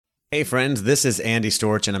Hey friends, this is Andy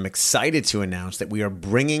Storch, and I'm excited to announce that we are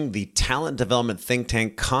bringing the Talent Development Think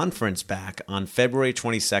Tank Conference back on February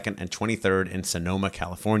 22nd and 23rd in Sonoma,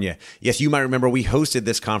 California. Yes, you might remember we hosted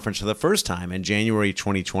this conference for the first time in January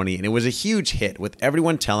 2020, and it was a huge hit with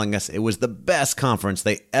everyone telling us it was the best conference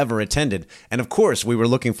they ever attended. And of course, we were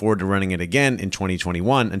looking forward to running it again in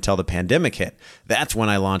 2021 until the pandemic hit. That's when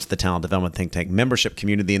I launched the Talent Development Think Tank membership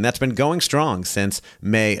community, and that's been going strong since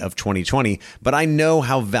May of 2020. But I know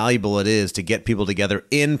how valuable it is to get people together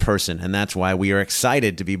in person, and that's why we are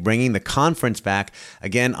excited to be bringing the conference back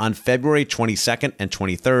again on February 22nd and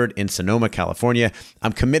 23rd in Sonoma, California.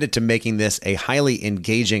 I'm committed to making this a highly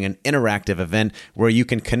engaging and interactive event where you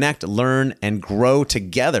can connect, learn, and grow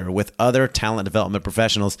together with other talent development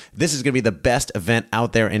professionals. This is going to be the best event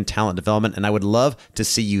out there in talent development, and I would love to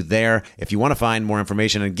see you there. If you want to find more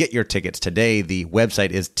information and get your tickets today, the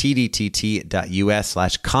website is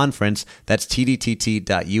tdtt.us/conference. That's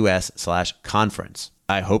tdtt.us/conference.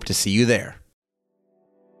 I hope to see you there.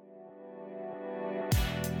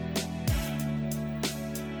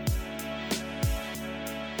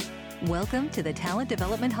 Welcome to the Talent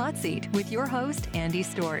Development Hot Seat with your host, Andy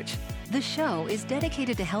Storch. The show is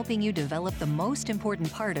dedicated to helping you develop the most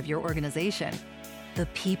important part of your organization, the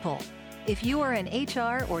people. If you are in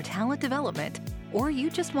HR or talent development, or you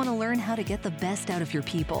just want to learn how to get the best out of your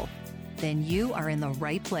people, then you are in the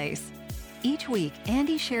right place. Each week,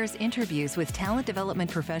 Andy shares interviews with talent development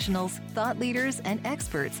professionals, thought leaders, and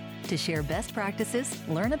experts to share best practices,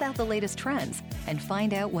 learn about the latest trends, and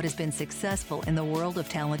find out what has been successful in the world of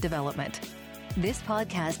talent development. This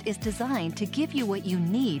podcast is designed to give you what you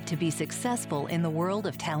need to be successful in the world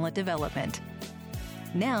of talent development.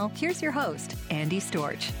 Now, here's your host, Andy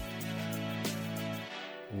Storch.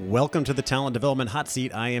 Welcome to the Talent Development Hot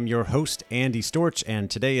Seat. I am your host, Andy Storch, and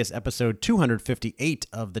today is episode 258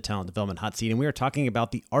 of the Talent Development Hot Seat, and we are talking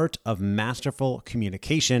about the art of masterful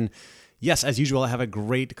communication. Yes, as usual, I have a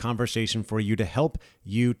great conversation for you to help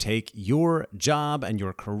you take your job and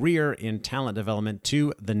your career in talent development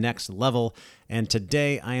to the next level. And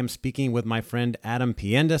today I am speaking with my friend Adam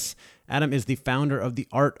Piendas. Adam is the founder of The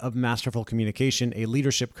Art of Masterful Communication, a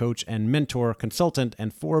leadership coach and mentor, consultant,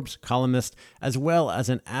 and Forbes columnist, as well as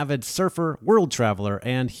an avid surfer, world traveler,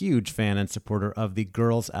 and huge fan and supporter of the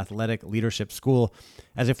Girls Athletic Leadership School.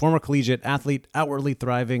 As a former collegiate athlete, outwardly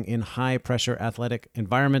thriving in high-pressure athletic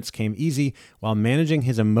environments came easy, while managing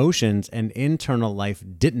his emotions and internal life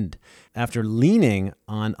didn't. After leaning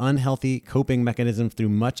on unhealthy coping mechanisms through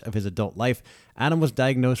much of his adult life, Adam was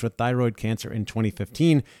diagnosed with thyroid cancer in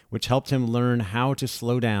 2015, which helped him learn how to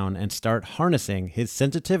slow down and start harnessing his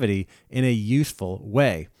sensitivity in a useful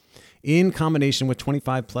way. In combination with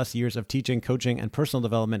 25 plus years of teaching, coaching, and personal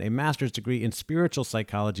development, a master's degree in spiritual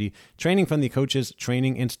psychology, training from the Coaches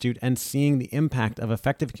Training Institute, and seeing the impact of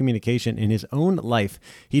effective communication in his own life,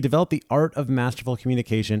 he developed the art of masterful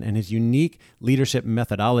communication and his unique leadership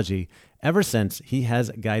methodology. Ever since, he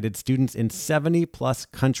has guided students in 70 plus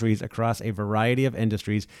countries across a variety of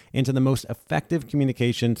industries into the most effective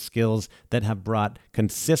communication skills that have brought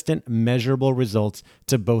consistent, measurable results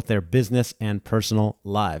to both their business and personal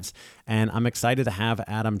lives. And I'm excited to have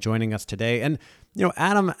Adam joining us today. And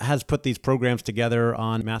Adam has put these programs together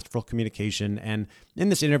on masterful communication. And in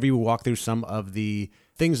this interview, we walk through some of the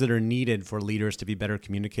things that are needed for leaders to be better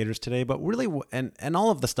communicators today. But really, and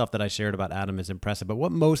all of the stuff that I shared about Adam is impressive. But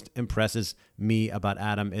what most impresses me about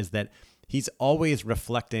Adam is that he's always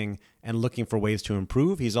reflecting and looking for ways to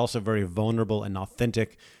improve. He's also very vulnerable and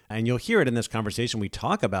authentic. And you'll hear it in this conversation. We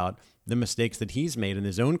talk about the mistakes that he's made in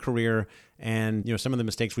his own career and some of the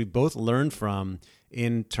mistakes we both learned from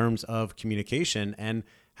in terms of communication, and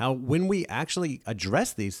how when we actually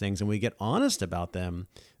address these things and we get honest about them,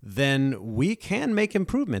 then we can make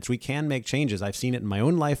improvements. We can make changes. I've seen it in my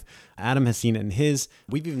own life. Adam has seen it in his.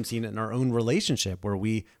 We've even seen it in our own relationship where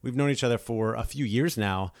we've known each other for a few years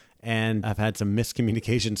now, and I've had some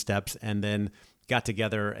miscommunication steps and then got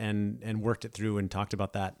together and worked it through and talked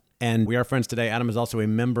about that. And we are friends today. Adam is also a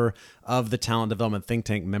member of the Talent Development Think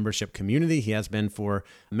Tank membership community. He has been for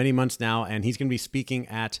many months now, and he's going to be speaking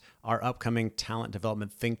at our upcoming Talent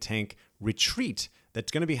Development Think Tank retreat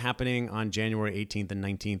that's going to be happening on January 18th and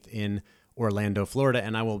 19th in Orlando, Florida,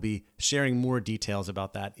 and I will be sharing more details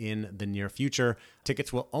about that in the near future.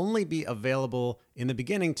 Tickets will only be available in the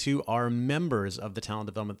beginning to our members of the Talent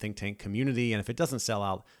Development Think Tank community, and if it doesn't sell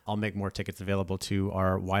out, I'll make more tickets available to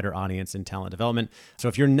our wider audience in talent development. So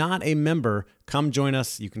if you're not a member, come join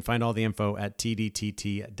us. You can find all the info at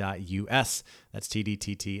tdtt.us. That's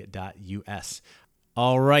tdtt.us.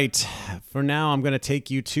 All right. For now, I'm going to take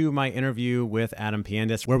you to my interview with Adam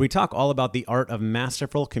Piendas, where we talk all about the art of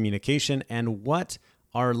masterful communication and what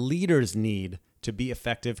our leaders need to be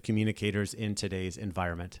effective communicators in today's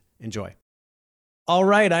environment. Enjoy. All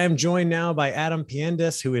right, I am joined now by Adam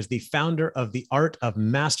Piendis, who is the founder of The Art of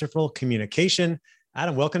Masterful Communication.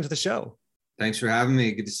 Adam, welcome to the show. Thanks for having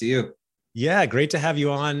me. Good to see you. Yeah, great to have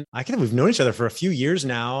you on. We've known each other for a few years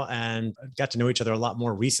now and got to know each other a lot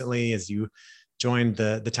more recently as you joined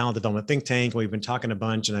the Talent Development Think Tank. We've been talking a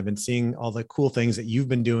bunch and I've been seeing all the cool things that you've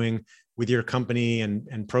been doing with your company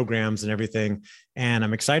and programs and everything. And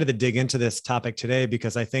I'm excited to dig into this topic today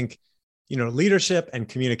because I think, leadership and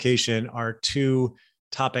communication are two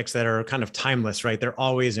topics that are kind of timeless, right? They're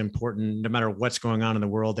always important, no matter what's going on in the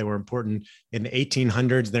world. They were important in the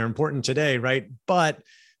 1800s. They're important today, right? But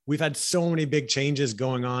we've had so many big changes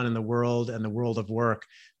going on in the world and the world of work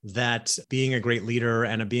that being a great leader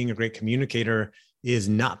and being a great communicator is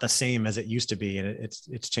not the same as it used to be. And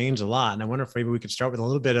it's changed a lot. And I wonder if maybe we could start with a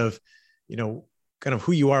little bit of, kind of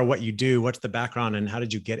who you are, what you do, what's the background, and how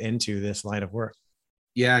did you get into this line of work?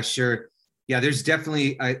 Yeah, sure. Yeah, there's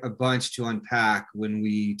definitely a bunch to unpack when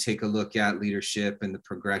we take a look at leadership and the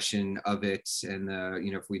progression of it. And,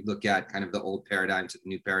 if we look at kind of the old paradigm to the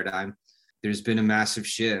new paradigm, there's been a massive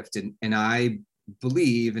shift. And I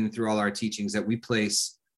believe, and through all our teachings, that we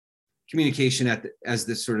place communication as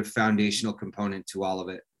this sort of foundational component to all of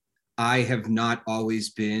it. I have not always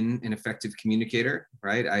been an effective communicator,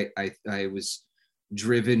 right? I was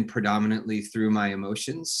driven predominantly through my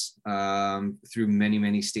emotions, through many,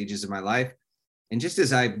 many stages of my life. And just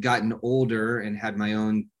as I've gotten older and had my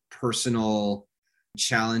own personal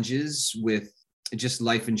challenges with just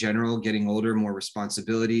life in general, getting older, more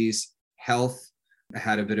responsibilities, health, I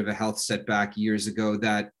had a bit of a health setback years ago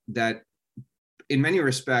that in many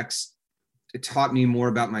respects, it taught me more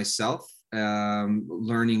about myself,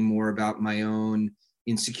 learning more about my own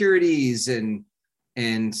insecurities and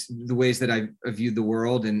the ways that I viewed the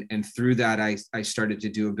world. And through that, I started to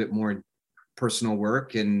do a bit more personal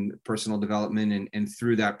work and personal development. And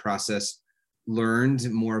through that process,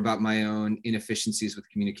 learned more about my own inefficiencies with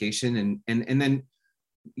communication and then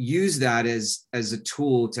use that as a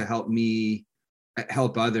tool to help me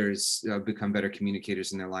help others become better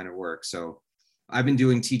communicators in their line of work. So I've been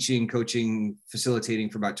doing teaching, coaching, facilitating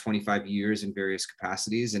for about 25 years in various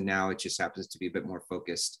capacities. And now it just happens to be a bit more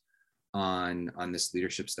focused on this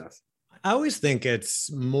leadership stuff. I always think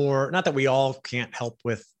it's more, not that we all can't help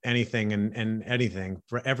with anything and anything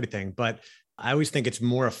for everything, but I always think it's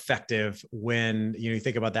more effective when, you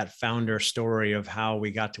think about that founder story of how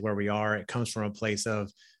we got to where we are. It comes from a place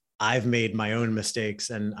of, I've made my own mistakes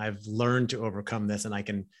and I've learned to overcome this and I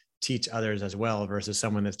can teach others as well, versus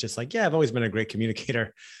someone that's just like, yeah, I've always been a great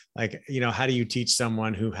communicator. Like, how do you teach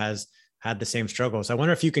someone who has had the same struggles? I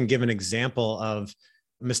wonder if you can give an example of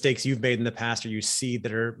mistakes you've made in the past or you see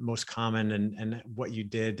that are most common and what you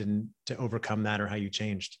did and to overcome that or how you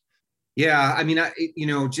changed. Yeah. I mean,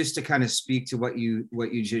 just to kind of speak to what you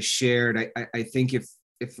just shared, I think if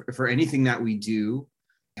for anything that we do,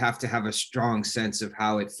 we have to have a strong sense of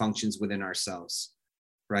how it functions within ourselves.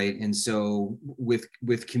 Right. And so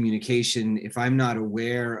with communication, if I'm not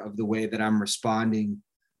aware of the way that I'm responding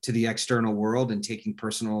to the external world and taking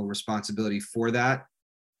personal responsibility for that,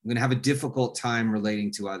 I'm going to have a difficult time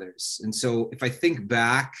relating to others. And so if I think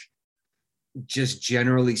back, just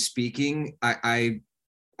generally speaking, I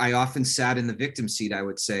often sat in the victim seat, I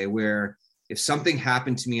would say, where if something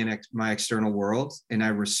happened to me in my external world and I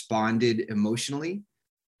responded emotionally,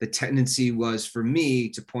 the tendency was for me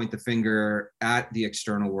to point the finger at the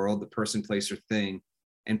external world, the person, place, or thing,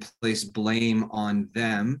 and place blame on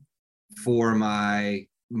them for my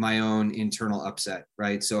own internal upset,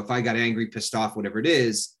 right? So if I got angry, pissed off, whatever it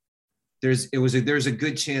is, there's a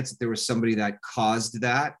good chance that there was somebody that caused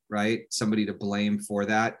that, right? Somebody to blame for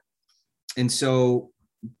that. And so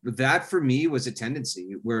that for me was a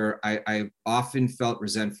tendency where I often felt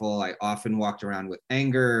resentful. I often walked around with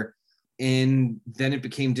anger. And then it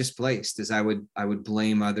became displaced as I would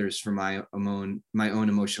blame others for my own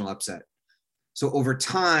emotional upset. So over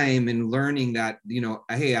time and learning that,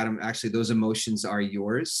 hey, Adam, actually those emotions are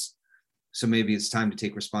yours. So maybe it's time to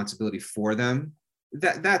take responsibility for them.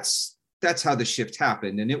 That's how the shift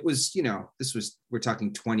happened. And it was, we're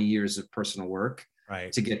talking 20 years of personal work,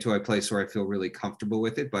 right, to get to a place where I feel really comfortable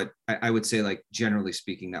with it. But I would say, like, generally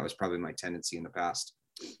speaking, that was probably my tendency in the past.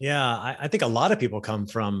 Yeah, I think a lot of people come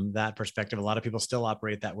from that perspective. A lot of people still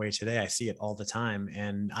operate that way today. I see it all the time.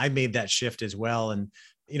 And I made that shift as well. And,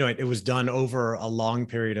 it was done over a long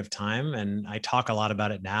period of time. And I talk a lot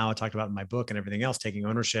about it now. I talked about it in my book and everything else, taking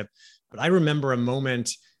ownership. But I remember a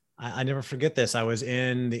moment, I never forget this. I was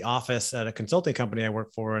in the office at a consulting company I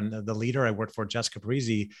worked for, and the leader I worked for, Jessica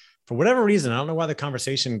Parisi, for whatever reason, I don't know why the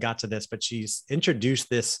conversation got to this, but she's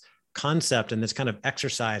introduced this concept and this kind of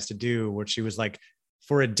exercise to do where she was like,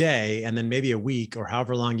 for a day and then maybe a week or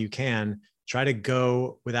however long you can, try to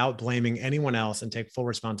go without blaming anyone else and take full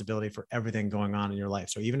responsibility for everything going on in your life.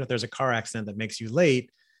 So even if there's a car accident that makes you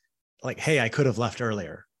late, like, hey, I could have left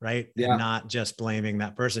earlier, right? Yeah. And not just blaming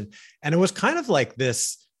that person. And it was kind of like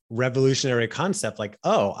this revolutionary concept, like,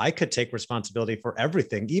 oh, I could take responsibility for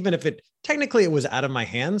everything, even if technically it was out of my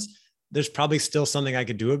hands. There's probably still something I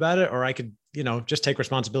could do about it, or I could, just take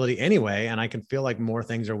responsibility anyway, and I can feel like more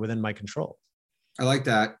things are within my control. I like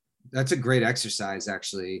that. That's a great exercise,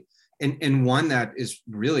 actually. And one that is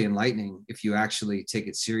really enlightening if you actually take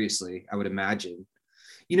it seriously, I would imagine.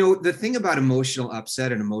 The thing about emotional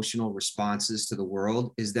upset and emotional responses to the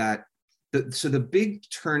world is that the big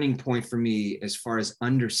turning point for me, as far as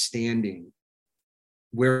understanding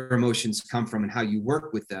where emotions come from and how you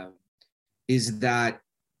work with them, is that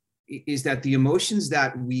the emotions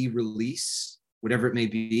that we release, whatever it may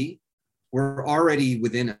be, were already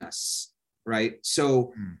within us, right?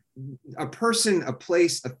 So a person, a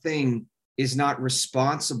place, a thing is not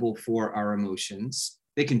responsible for our emotions.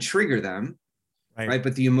 They can trigger them, right?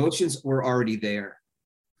 But the emotions were already there.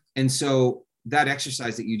 And so that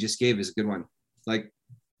exercise that you just gave is a good one. Like,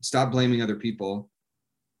 stop blaming other people,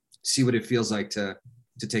 see what it feels like to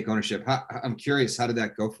take ownership. I'm curious, how did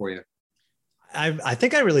that go for you? I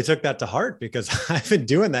think I really took that to heart, because I've been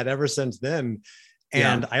doing that ever since then.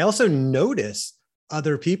 And I also notice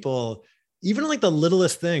other people, even like the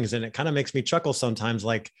littlest things. And it kind of makes me chuckle sometimes.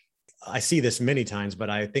 Like, I see this many times, but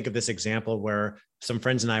I think of this example where some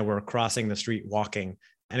friends and I were crossing the street walking,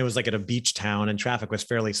 and it was like at a beach town and traffic was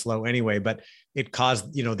fairly slow anyway, but it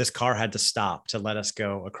caused, this car had to stop to let us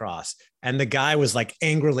go across. And the guy was like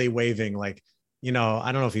angrily waving, like, I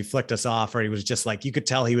don't know if he flicked us off or he was just like, you could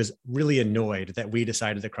tell he was really annoyed that we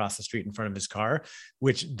decided to cross the street in front of his car,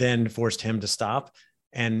 which then forced him to stop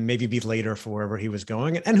and maybe be later for wherever he was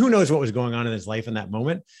going. And who knows what was going on in his life in that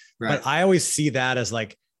moment. Right. But I always see that as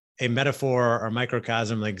like a metaphor or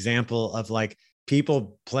microcosm, example of like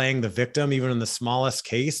people playing the victim, even in the smallest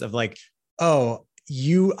case of like, oh,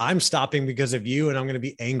 I'm stopping because of you and I'm going to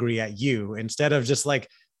be angry at you, instead of just like,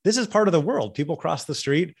 this is part of the world. People cross the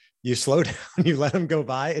street, you slow down, you let them go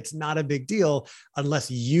by. It's not a big deal unless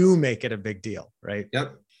you make it a big deal, right?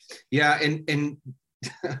 Yep. Yeah. And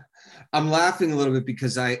I'm laughing a little bit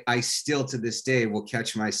because I still to this day will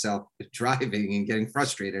catch myself driving and getting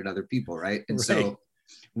frustrated at other people, right? And so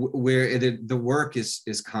where the work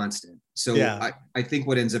is constant. So I think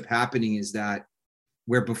what ends up happening is that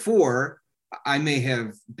where before I may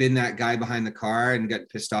have been that guy behind the car and got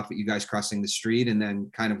pissed off at you guys crossing the street and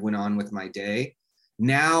then kind of went on with my day.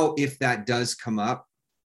 Now, if that does come up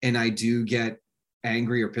and I do get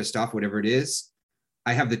angry or pissed off, whatever it is,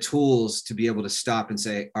 I have the tools to be able to stop and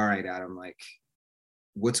say, all right, Adam, like,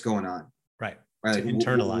 what's going on? Right. Like,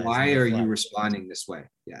 internalize. Why are you responding this way?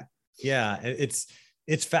 Yeah. Yeah.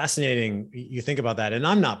 It's fascinating. You think about that. And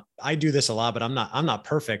I do this a lot, but I'm not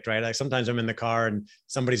perfect, right? Like sometimes I'm in the car and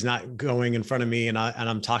somebody's not going in front of me and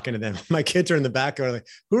I'm talking to them. My kids are in the back going like,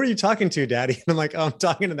 who are you talking to, Daddy? And I'm like, oh, I'm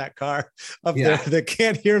talking to that car up there that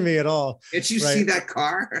can't hear me at all. Did you see that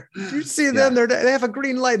car? Did you see them? They have a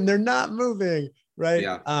green light and they're not moving. Right.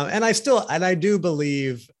 Yeah. And I do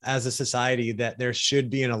believe as a society that there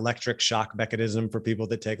should be an electric shock mechanism for people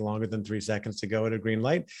that take longer than 3 seconds to go at a green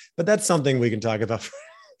light. But that's something we can talk about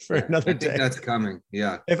for another day. That's coming.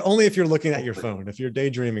 Yeah. If you're looking at your phone, if you're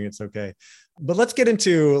daydreaming, it's okay. But let's get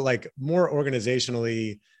into like more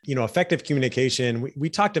organizationally, effective communication.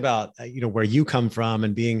 We talked about, where you come from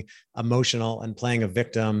and being emotional and playing a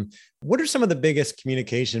victim. What are some of the biggest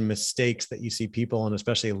communication mistakes that you see people and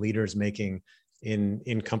especially leaders making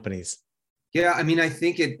in companies? Yeah, I mean, I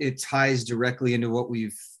think it ties directly into what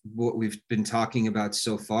we've been talking about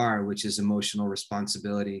so far, which is emotional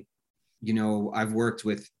responsibility. I've worked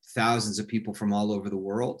with thousands of people from all over the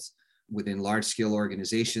world within large scale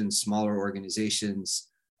organizations, smaller organizations,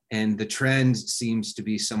 and the trend seems to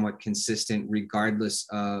be somewhat consistent regardless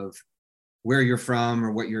of where you're from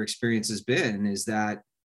or what your experience has been, is that,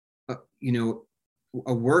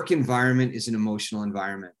 a work environment is an emotional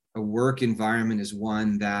environment. A work environment is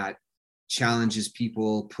one that challenges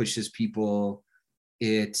people, pushes people.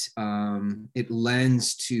 It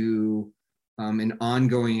lends to an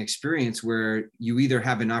ongoing experience where you either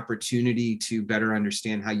have an opportunity to better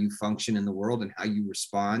understand how you function in the world and how you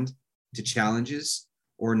respond to challenges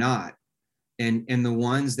or not. And the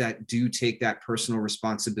ones that do take that personal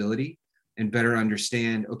responsibility and better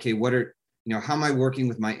understand, okay, what are how am I working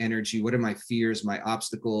with my energy? What are my fears, my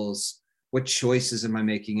obstacles? What choices am I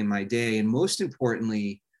making in my day? And most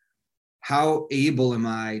importantly, how able am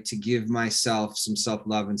I to give myself some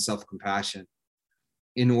self-love and self-compassion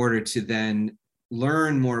in order to then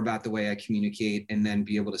learn more about the way I communicate and then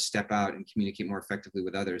be able to step out and communicate more effectively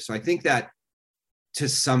with others. So I think that, to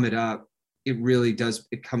sum it up,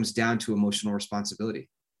 it comes down to emotional responsibility,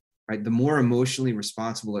 right? The more emotionally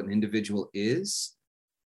responsible an individual is,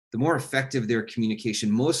 the more effective their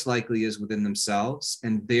communication most likely is within themselves.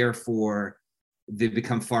 And therefore, they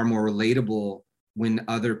become far more relatable when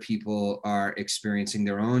other people are experiencing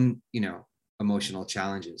their own, emotional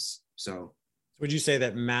challenges. So would you say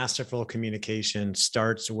that masterful communication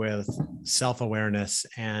starts with self-awareness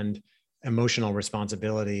and emotional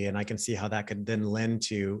responsibility? And I can see how that could then lend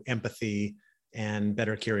to empathy and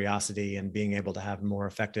better curiosity and being able to have more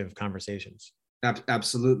effective conversations.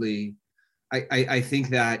 Absolutely. I think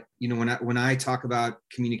that, when I talk about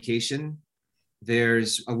communication,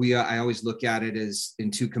 I always look at it as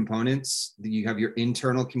in two components. You have your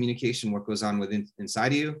internal communication, what goes on inside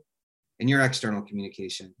of you, and your external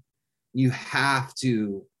communication. You have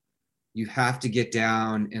to get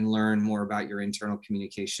down and learn more about your internal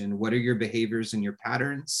communication. What are your behaviors and your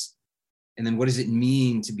patterns? And then what does it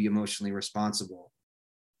mean to be emotionally responsible?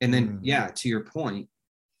 And then, to your point,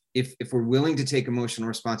 if we're willing to take emotional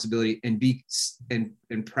responsibility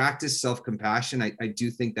and practice self-compassion, I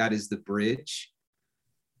do think that is the bridge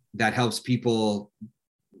that helps people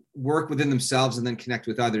work within themselves and then connect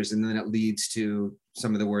with others. And then it leads to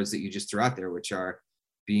some of the words that you just threw out there, which are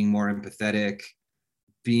being more empathetic,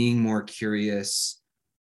 being more curious,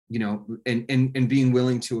 and being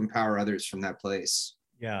willing to empower others from that place.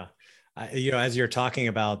 Yeah. As you're talking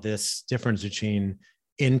about this difference between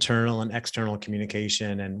internal and external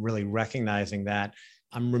communication and really recognizing that,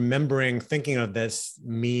 I'm thinking of this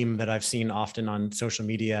meme that I've seen often on social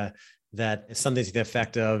media that is something to the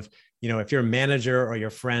effect of, if your manager or your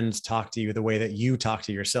friends talk to you the way that you talk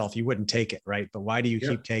to yourself, you wouldn't take it, right? But why do you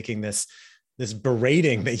keep taking this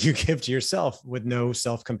berating that you give to yourself with no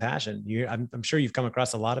self-compassion? I'm sure you've come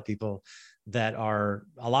across a lot of people that are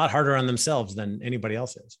a lot harder on themselves than anybody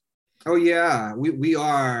else is. Oh yeah, we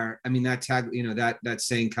are. I mean, that tag, that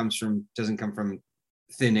saying doesn't come from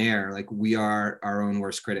thin air. Like, we are our own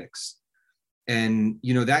worst critics. And,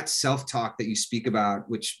 that self-talk that you speak about,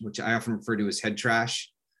 which I often refer to as head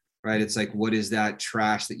trash, right? It's like, what is that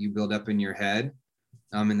trash that you build up in your head?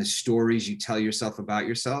 And the stories you tell yourself about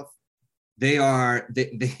yourself, they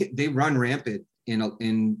run rampant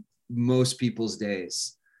in most people's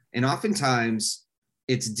days. And oftentimes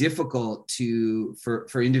it's difficult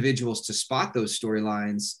for individuals to spot those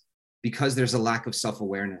storylines because there's a lack of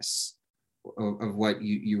self-awareness of what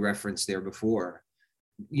you referenced there before.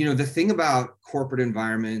 The thing about corporate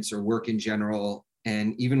environments or work in general,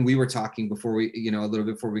 and even we were talking before a little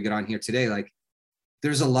bit before we get on here today, like,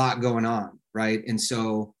 there's a lot going on, right? And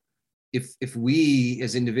so if we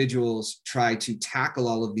as individuals try to tackle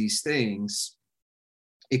all of these things,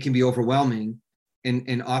 it can be overwhelming.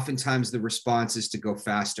 And oftentimes the response is to go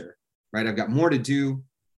faster, right? I've got more to do.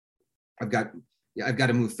 I've got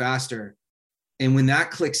to move faster. And when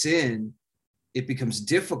that clicks in, it becomes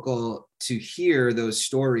difficult to hear those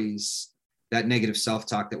stories, that negative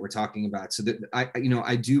self-talk that we're talking about. So that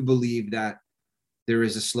I do believe that there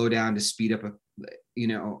is a slowdown to speed up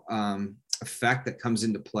effect that comes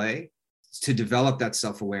into play to develop that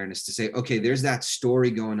self-awareness, to say, okay, there's that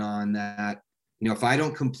story going on that, if I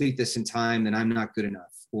don't complete this in time, then I'm not good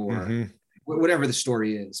enough, or whatever the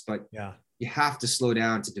story is. But you have to slow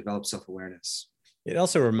down to develop self-awareness. It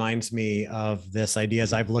also reminds me of this idea,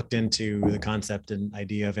 as I've looked into the concept and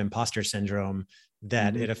idea of imposter syndrome,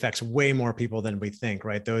 that it affects way more people than we think,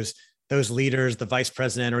 right? Those leaders, the vice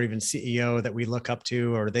president or even CEO that we look up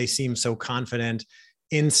to, or they seem so confident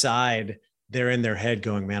inside, they're in their head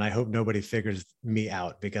going, man, I hope nobody figures me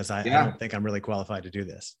out because I don't think I'm really qualified to do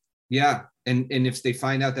this. Yeah. And if they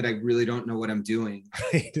find out that I really don't know what I'm doing,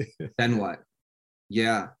 then what?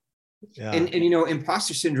 Yeah. And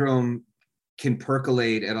imposter syndrome can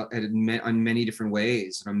percolate on many different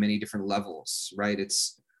ways and on many different levels, right?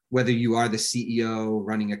 It's whether you are the CEO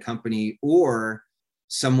running a company or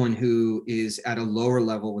someone who is at a lower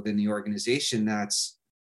level within the organization that's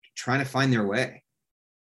trying to find their way,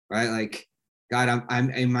 right? Like, God,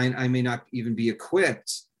 I may not even be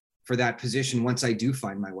equipped for that position once I do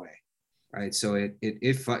find my way, right? So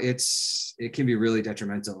it can be really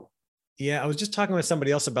detrimental. Yeah, I was just talking with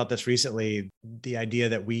somebody else about this recently, the idea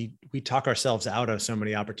that we talk ourselves out of so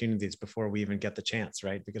many opportunities before we even get the chance,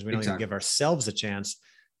 right? Because we don't even give ourselves a chance.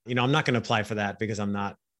 I'm not going to apply for that because I'm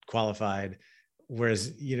not qualified.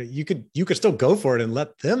 Whereas, you could still go for it and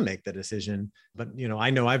let them make the decision. But, I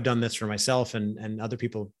know I've done this for myself and other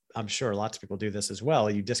people. I'm sure lots of people do this as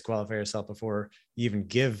well. You disqualify yourself before you even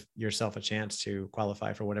give yourself a chance to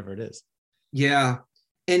qualify for whatever it is. Yeah.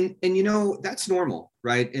 And that's normal,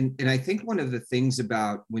 right? And I think one of the things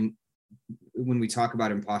about when we talk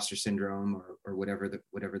about imposter syndrome or whatever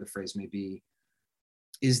the phrase may be,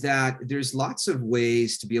 is that there's lots of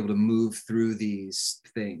ways to be able to move through these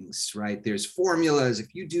things, right? There's formulas.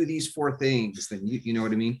 If you do these 4 things, then you know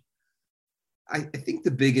what I mean? I think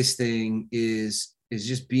the biggest thing is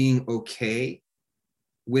just being okay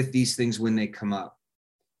with these things when they come up.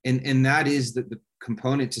 And that is the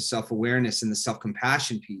component to self-awareness and the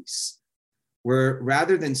self-compassion piece, where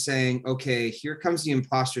rather than saying, okay, here comes the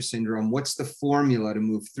imposter syndrome, what's the formula to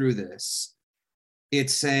move through this?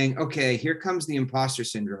 It's saying, okay, here comes the imposter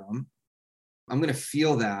syndrome. I'm going to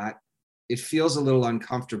feel that. It feels a little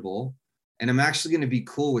uncomfortable. And I'm actually going to be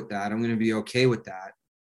cool with that. I'm going to be okay with that.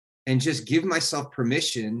 And just give myself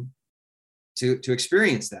permission to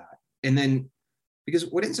experience that. And then, because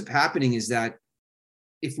what ends up happening is that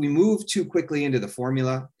if we move too quickly into the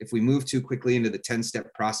formula, if we move too quickly into the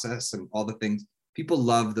 10-step process and all the things, people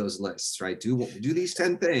love those lists, right? Do these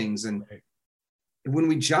 10 things. And when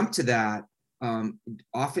we jump to that,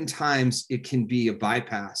 oftentimes it can be a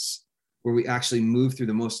bypass where we actually move through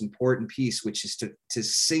the most important piece, which is to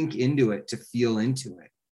sink into it, to feel into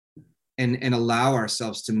it, and allow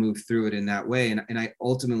ourselves to move through it in that way. And I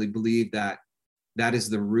ultimately believe that is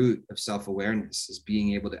the root of self-awareness, is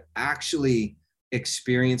being able to actually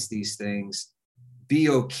experience these things, be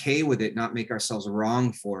okay with it, not make ourselves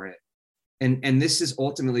wrong for it. And this is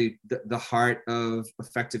ultimately the heart of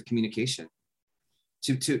effective communication.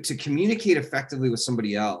 To communicate effectively with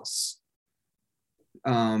somebody else,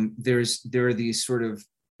 there are these sort of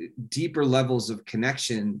deeper levels of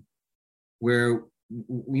connection where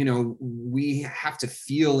we have to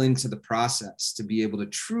feel into the process to be able to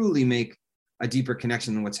truly make a deeper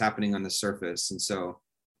connection than what's happening on the surface. And so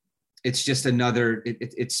it's just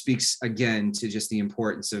it speaks again to just the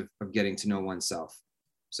importance of getting to know oneself.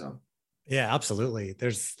 So yeah, absolutely.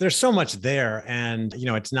 There's so much there. And,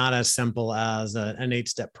 it's not as simple as an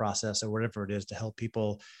 8-step process or whatever it is to help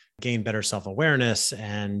people gain better self-awareness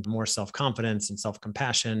and more self-confidence and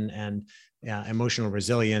self-compassion and emotional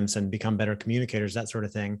resilience and become better communicators, that sort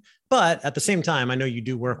of thing. But at the same time, I know you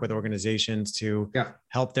do work with organizations to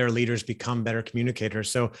help their leaders become better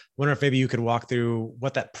communicators. So I wonder if maybe you could walk through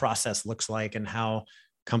what that process looks like and how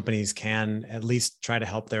companies can at least try to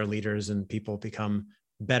help their leaders and people become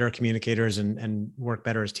better communicators and work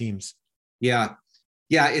better as teams. Yeah.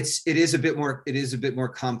 It is a bit more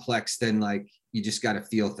complex than like, you just got to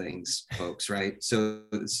feel things, folks. Right. So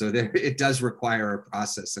there, it does require a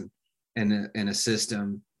process and a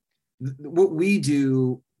system. What we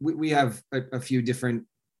do, we have a few different,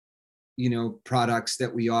 products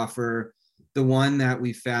that we offer. The one that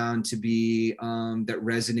we found to be, that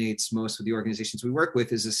resonates most with the organizations we work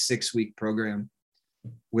with is a 6-week program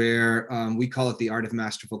where we call it the Art of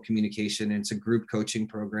Masterful Communication. And it's a group coaching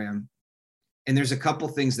program. And there's a couple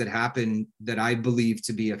things that happen that I believe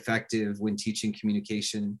to be effective when teaching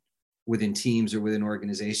communication within teams or within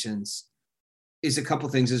organizations. Is a couple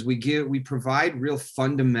things is we provide real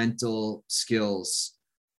fundamental skills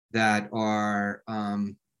that are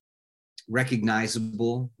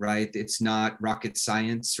recognizable, right? It's not rocket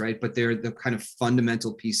science, right? But they're the kind of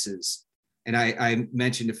fundamental pieces. And I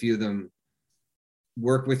mentioned a few of them.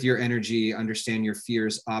 Work with your energy, understand your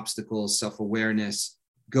fears, obstacles, self-awareness.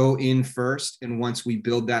 Go in first. And once we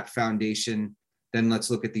build that foundation, then let's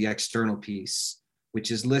look at the external piece, which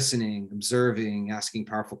is listening, observing, asking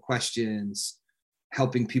powerful questions,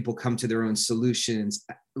 helping people come to their own solutions,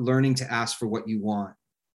 learning to ask for what you want.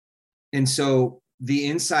 And so the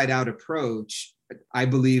inside out approach, I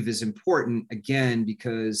believe, is important, again,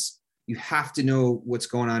 because you have to know what's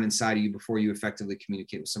going on inside of you before you effectively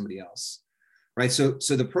communicate with somebody else, right? So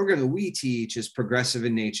the program that we teach is progressive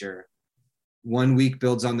in nature. 1 week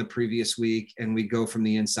builds on the previous week, and we go from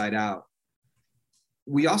the inside out.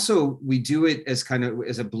 We do it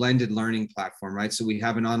as a blended learning platform, right? So we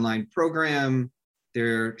have an online program.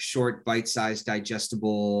 They're short, bite-sized,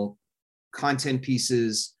 digestible content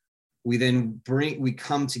pieces. We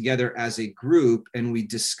come together as a group and we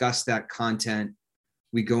discuss that content.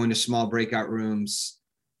 We go into small breakout rooms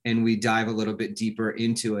and we dive a little bit deeper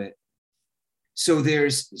into it. So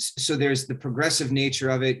there's the progressive nature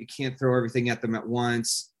of it. You can't throw everything at them at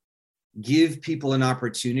once. Give people an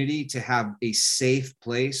opportunity to have a safe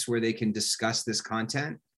place where they can discuss this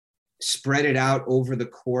content, spread it out over the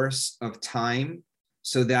course of time.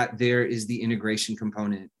 so that there is the integration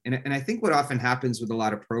component. And I think what often happens with a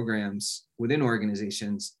lot of programs within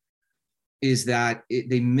organizations is that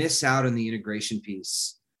they miss out on the integration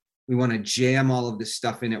piece. We want to jam all of this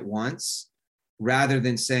stuff in at once, rather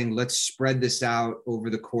than saying, let's spread this out over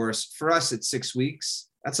the course. For us, it's 6 weeks.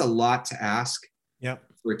 That's a lot to ask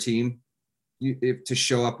for a team. To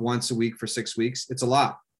show up once a week for 6 weeks, it's a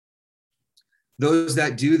lot. Those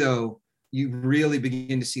that do, though, you really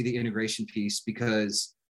begin to see the integration piece,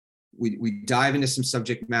 because we dive into some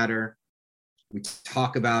subject matter, we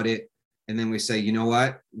talk about it, and then we say, you know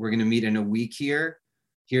what, we're going to meet in a week here.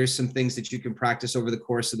 Here's some things that you can practice over the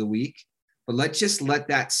course of the week, but let's just let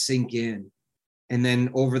that sink in. And then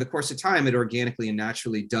over the course of time, it organically and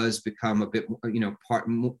naturally does become a bit,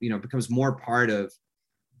 becomes more part of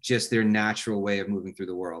just their natural way of moving through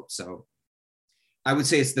the world. So I would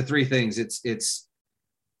say it's the three things.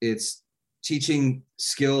 It's teaching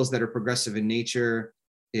skills that are progressive in nature.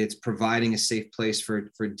 It's providing a safe place for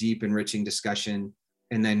deep, enriching discussion,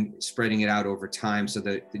 and then spreading it out over time so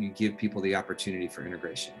that you give people the opportunity for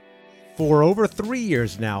integration. For over 3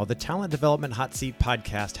 years now, the Talent Development Hot Seat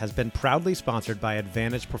podcast has been proudly sponsored by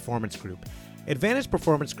Advantage Performance Group. Advantage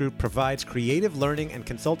Performance Group provides creative learning and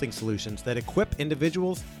consulting solutions that equip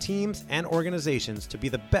individuals, teams, and organizations to be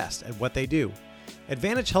the best at what they do.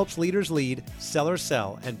 Advantage helps leaders lead, sellers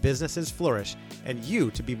sell, and businesses flourish, and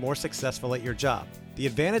you to be more successful at your job. The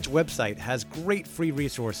Advantage website has great free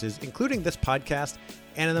resources, including this podcast,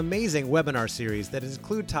 and an amazing webinar series that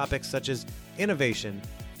include topics such as innovation,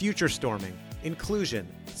 future storming, inclusion,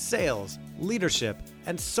 sales, leadership,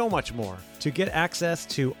 and so much more. To get access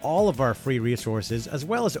to all of our free resources, as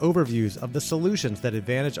well as overviews of the solutions that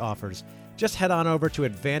Advantage offers, just head on over to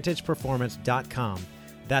advantageperformance.com.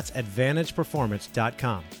 That's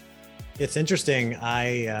advantageperformance.com. It's interesting.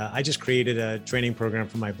 I just created a training program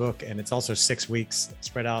for my book, and it's also 6 weeks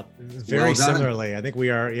spread out very similarly. I think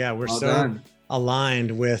we're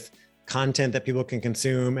aligned with content that people can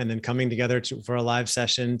consume, and then coming together for a live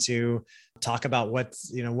session to talk about what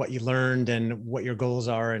you learned and what your goals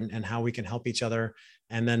are, and how we can help each other,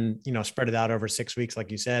 and then spread it out over 6 weeks,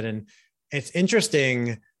 like you said. And it's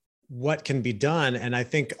interesting what can be done. And I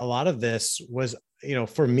think a lot of this was,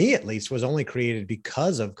 for me at least, was only created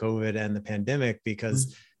because of COVID and the pandemic,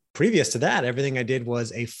 because previous to that, everything I did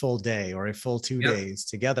was a full day or a full 2 days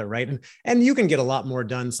together. Right. And you can get a lot more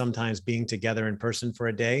done sometimes being together in person for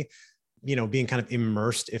a day, being kind of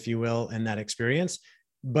immersed, if you will, in that experience.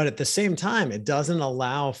 But at the same time, it doesn't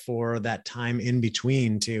allow for that time in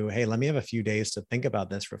between to, hey, let me have a few days to think about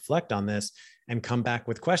this, reflect on this, and come back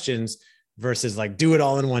with questions, versus like do it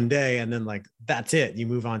all in one day. And then like, that's it. You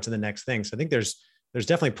move on to the next thing. So I think there's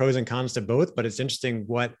definitely pros and cons to both, but it's interesting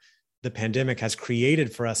what the pandemic has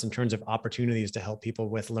created for us in terms of opportunities to help people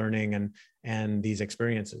with learning and these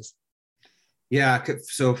experiences. Yeah.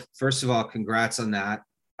 So first of all, congrats on that.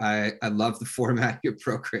 I love the format of your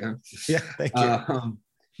program. Yeah, thank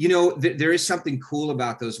you. There is something cool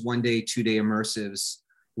about those 1 day, 2 day immersives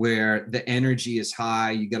where the energy is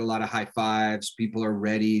high. You get a lot of high fives. People are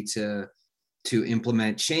ready to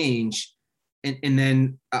implement change. And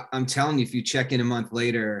then I'm telling you, if you check in a month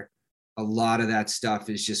later, a lot of that stuff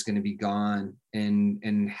is just going to be gone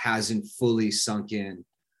and hasn't fully sunk in.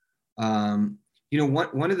 One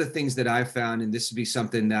of the things that I found, and this would be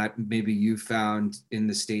something that maybe you found in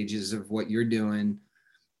the stages of what you're doing,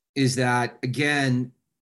 is that, again,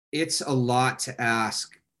 it's a lot to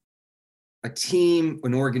ask a team,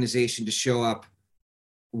 an organization to show up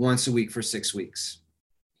once a week for 6 weeks.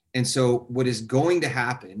 And so what is going to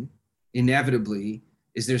happen inevitably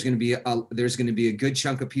is there's going to be a good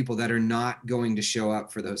chunk of people that are not going to show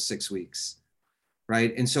up for those 6 weeks.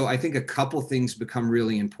 Right. And so I think a couple things become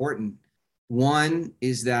really important. One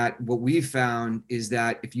is that what we've found is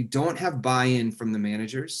that if you don't have buy-in from the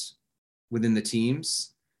managers within the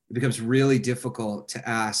teams, it becomes really difficult to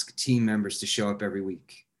ask team members to show up every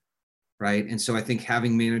week. Right. And so I think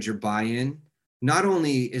having manager buy-in not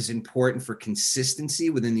only is important for consistency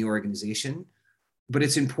within the organization, but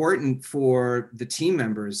it's important for the team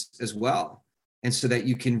members as well. And so that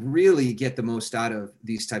you can really get the most out of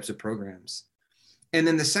these types of programs. And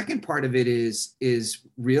then the second part of it is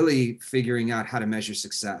really figuring out how to measure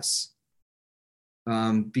success.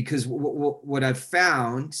 Because what I've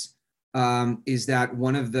found is that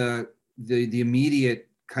one of the immediate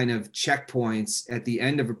kind of checkpoints at the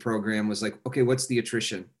end of a program was like, okay, what's the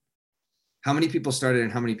attrition? How many people started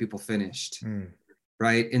and how many people finished?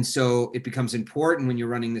 Right. And so it becomes important when you're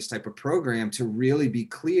running this type of program to really be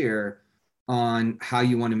clear on how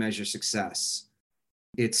you want to measure success.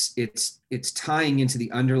 It's tying into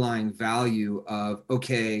the underlying value of,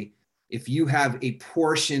 okay, if you have a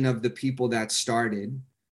portion of the people that started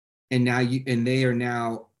and they are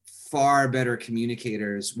now far better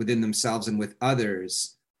communicators within themselves and with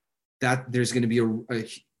others, that there's going to be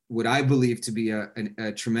what I believe to be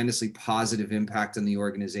a tremendously positive impact on the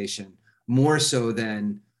organization, more so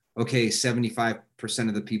than, okay, 75%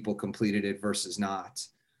 of the people completed it versus not,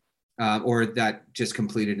 or that just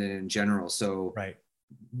completed it in general. So, right.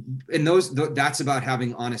 And that's about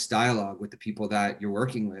having honest dialogue with the people that you're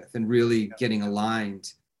working with and really getting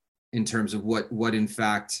aligned in terms of what in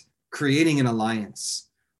fact, creating an alliance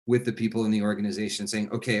with the people in the organization, saying,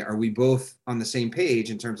 okay, are we both on the same page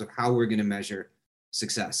in terms of how we're going to measure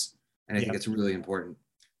success? And I think it's really important.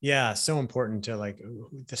 Yeah, so important to like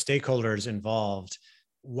the stakeholders involved.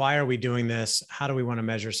 Why are we doing this? How do we want to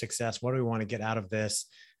measure success? What do we want to get out of this?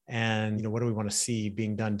 And what do we want to see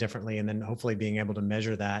being done differently? And then hopefully being able to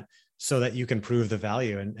measure that so that you can prove the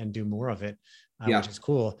value and do more of it, which is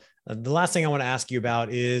cool. The last thing I want to ask you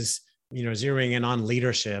about is, zeroing in on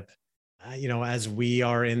leadership. As we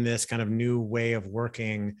are in this kind of new way of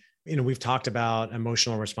working, we've talked about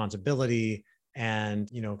emotional responsibility and,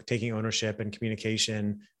 taking ownership and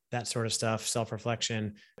communication, that sort of stuff,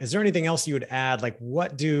 self-reflection. Is there anything else you would add? Like,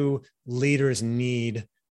 what do leaders need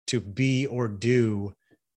to be or do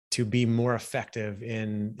to be more effective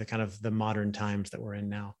in the kind of the modern times that we're in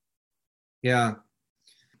now? Yeah,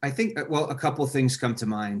 I think, well, a couple of things come to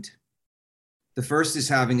mind. The first is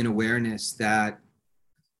having an awareness that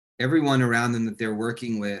everyone around them that they're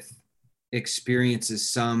working with experiences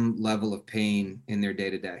some level of pain in their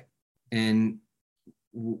day-to-day. And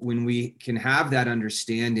when we can have that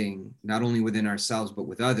understanding, not only within ourselves, but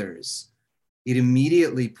with others, it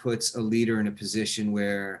immediately puts a leader in a position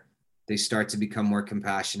where they start to become more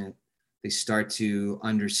compassionate. They start to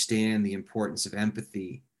understand the importance of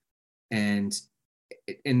empathy. And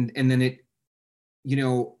then it,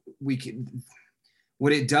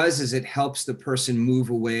 what it does is it helps the person move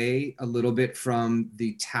away a little bit from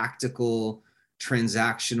the tactical,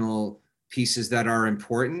 transactional pieces that are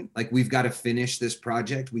important. Like, we've got to finish this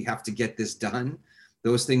project. We have to get this done.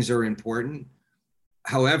 Those things are important.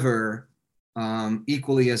 However,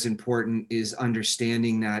 equally as important is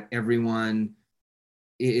understanding that everyone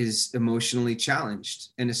is emotionally challenged.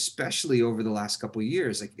 And especially over the last couple of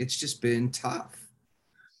years, like, it's just been tough.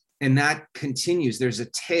 And that continues. There's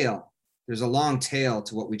a long tail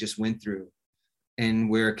to what we just went through. And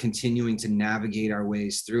we're continuing to navigate our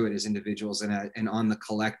ways through it as individuals and on the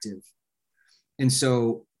collective. And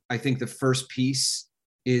so I think the first piece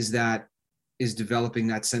is developing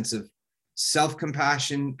that sense of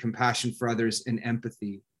self-compassion, compassion for others, and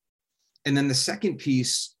empathy. And then the second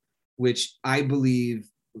piece, which I believe,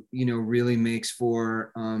 really makes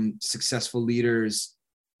for successful leaders,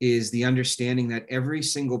 is the understanding that every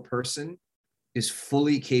single person is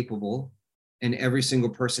fully capable and every single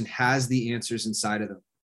person has the answers inside of them.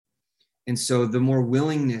 And so the more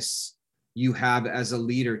willingness you have as a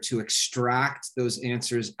leader to extract those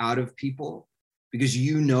answers out of people, because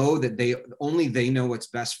that they know what's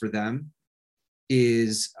best for them,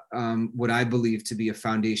 is what I believe to be a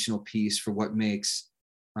foundational piece for what makes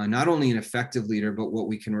not only an effective leader, but what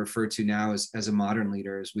we can refer to now as a modern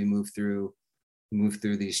leader as we move through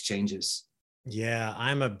these changes. Yeah,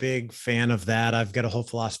 I'm a big fan of that. I've got a whole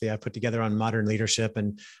philosophy I put together on modern leadership,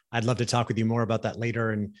 and I'd love to talk with you more about that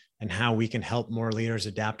later and how we can help more leaders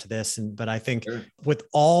adapt to this. But I think with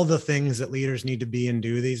all the things that leaders need to be and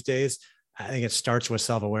do these days, I think it starts with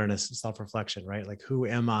self-awareness and self-reflection, right? Like, who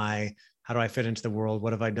am I? How do I fit into the world?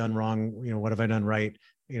 What have I done wrong? What have I done right?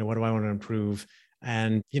 What do I want to improve?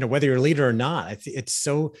 And, whether you're a leader or not, it's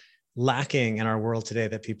so lacking in our world today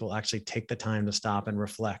that people actually take the time to stop and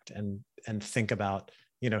reflect and think about,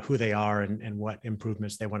 who they are and what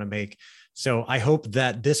improvements they want to make. So I hope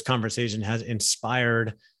that this conversation has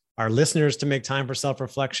inspired our listeners to make time for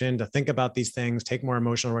self-reflection, to think about these things, take more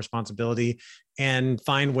emotional responsibility, and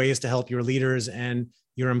find ways to help your leaders and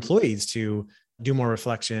your employees to do more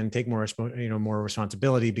reflection, take more, more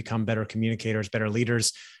responsibility, become better communicators, better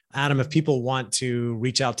leaders. Adam, if people want to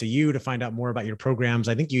reach out to you to find out more about your programs,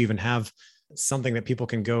 I think you even have something that people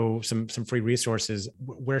can go, some free resources.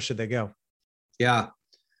 Where should they go? Yeah.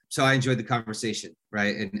 So I enjoyed the conversation,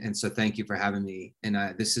 right? And so thank you for having me. And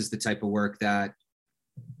this is the type of work that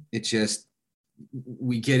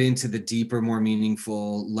we get into the deeper, more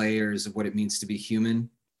meaningful layers of what it means to be human.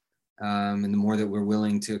 And the more that we're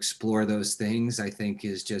willing to explore those things, I think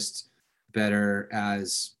is just better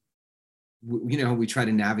as, we try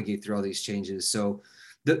to navigate through all these changes. So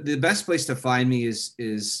the best place to find me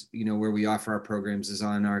is where we offer our programs is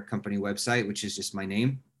on our company website, which is just my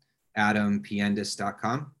name,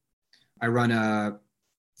 adampiendis.com. I run a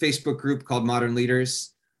Facebook group called Modern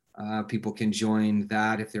Leaders. People can join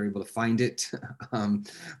that if they're able to find it.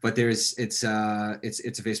 But it's a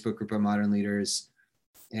Facebook group of Modern Leaders.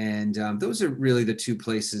 And those are really the two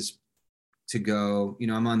places to go.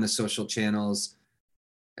 I'm on the social channels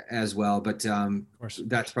as well, but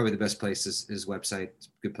that's probably the best place is website. It's a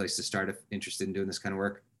good place to start if interested in doing this kind of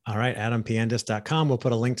work. All right, adampiandis.com. We'll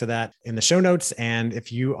put a link to that in the show notes. And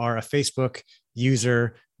if you are a Facebook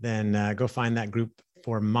user, then go find that group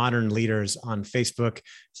for Modern Leaders on Facebook.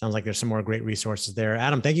 Sounds like there's some more great resources there.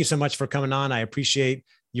 Adam, thank you so much for coming on. I appreciate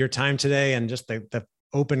your time today and just the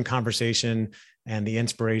open conversation and the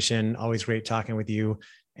inspiration. Always great talking with you,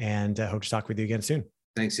 and hope to talk with you again soon.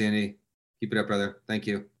 Thanks, Andy. Keep it up, brother. Thank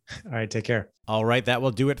you. All right, take care. All right, that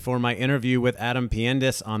will do it for my interview with Adam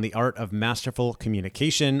Piandis on the art of masterful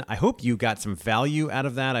communication. I hope you got some value out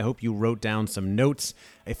of that. I hope you wrote down some notes.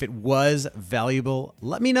 If it was valuable,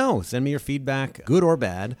 let me know. Send me your feedback, good or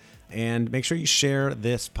bad, and make sure you share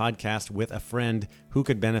this podcast with a friend who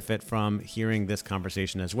could benefit from hearing this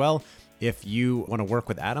conversation as well. If you want to work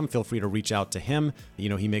with Adam, feel free to reach out to him.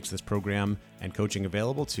 He makes this program and coaching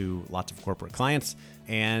available to lots of corporate clients.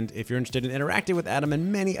 And if you're interested in interacting with Adam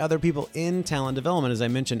and many other people in talent development, as I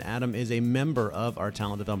mentioned, Adam is a member of our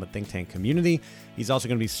talent development think tank community. He's also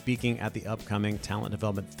going to be speaking at the upcoming talent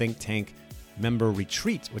development think tank member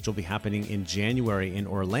retreat, which will be happening in January in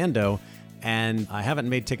Orlando. And I haven't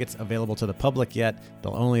made tickets available to the public yet.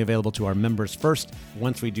 They're only available to our members first.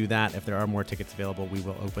 Once we do that, if there are more tickets available, we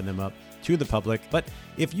will open them up to the public. But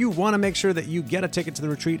if you want to make sure that you get a ticket to the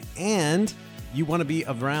retreat and you want to be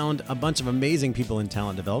around a bunch of amazing people in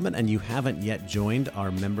talent development and you haven't yet joined our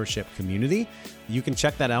membership community, you can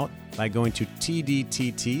check that out by going to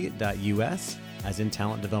tdtt.us, as in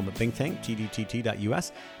Talent Development Think Tank,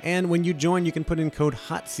 tdtt.us. And when you join, you can put in code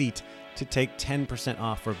HOTSEAT to take 10%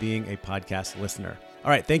 off for being a podcast listener.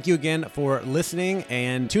 All right, thank you again for listening,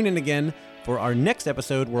 and tune in again for our next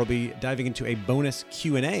episode where we'll be diving into a bonus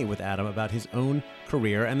Q&A with Adam about his own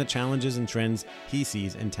career and the challenges and trends he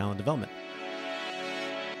sees in talent development.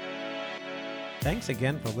 Thanks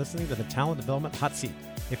again for listening to the Talent Development Hot Seat.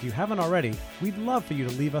 If you haven't already, we'd love for you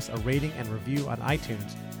to leave us a rating and review on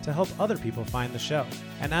iTunes to help other people find the show.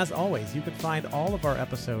 And as always, you can find all of our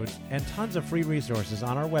episodes and tons of free resources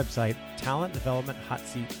on our website,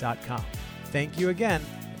 talentdevelopmenthotseat.com. Thank you again,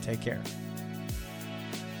 and take care.